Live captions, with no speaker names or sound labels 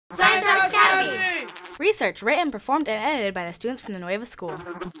Science-ified Academy! Research written, performed, and edited by the students from the Nueva School.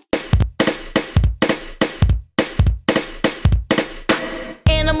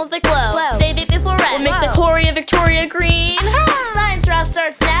 Animals that glow. Say they fluoresce. What makes a Coria Victoria green? Science Drop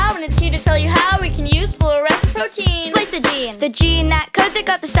starts now, and it's here to tell you how we can use fluorescent protein. Splice the gene that codes it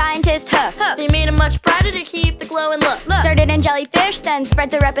got the scientist hooked. They made it much brighter to keep the glowing look. Started in jellyfish, then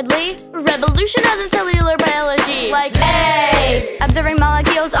spreads it rapidly. Revolutionizes cellular biology. Like, hey, observing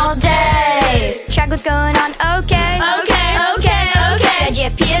molecules all day. Track what's going on, okay. The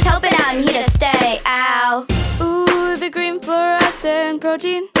GFP is helping out and here to stay, ow. Ooh, the green fluorescent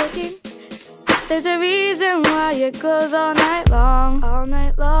protein. There's a reason why it glows all night long.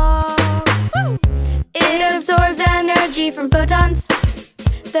 Woo! It absorbs energy from photons,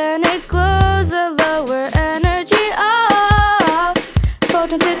 then it glows at lower energy.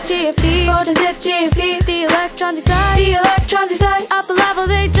 Photons hit GFP, the electrons excite, up a level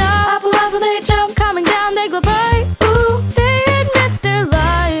they jump, coming down they glow bright. Ooh, they emit their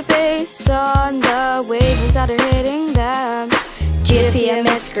light based on the wavelengths that are hitting them. GFP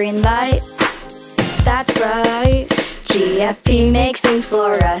emits green light, that's right. GFP makes things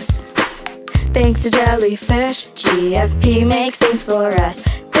fluoresce. Thanks to jellyfish, GFP makes things fluoresce.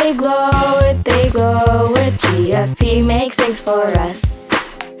 they glow it. GFP makes things fluoresce.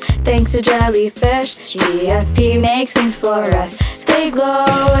 Thanks to jellyfish, GFP makes things fluoresce. they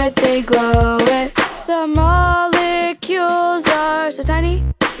glow it. Some molecules are so tiny,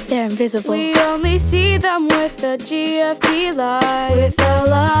 They're invisible. we only see them with the GFP light.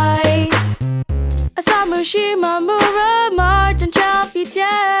 Osamu Shimamura, March and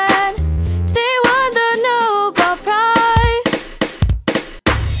Chalfie-Tien, they won the Nobel Prize.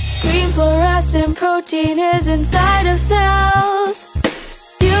 Green fluorescent protein is inside of cells.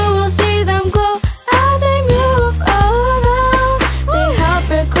 You will see them glow as they move around. They help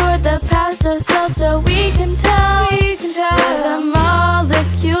record the past of cells so we can tell where the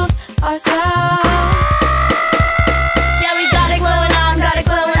molecules are found. Yeah, we got it glowing on.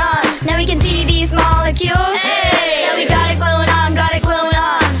 Now we can see these molecules. Hey! Yeah, we got it glowing on.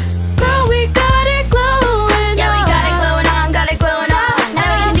 Girl, we got it glowing Yeah, we got it glowing on. Now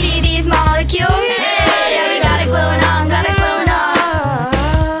we can see these molecules. Yeah, we got it glowing on.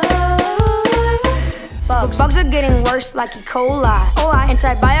 Bugs are getting worse like E. coli.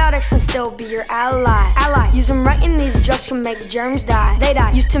 Antibiotics can still be your ally. Use them right and these drugs can make germs die. They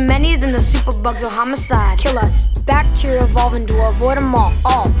die. Use too many, then the superbugs will homicide. Kill us. Bacteria evolving to avoid them all.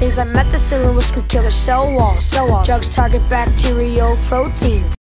 Things like methicillin which can kill their cell walls. Drugs target bacterial proteins.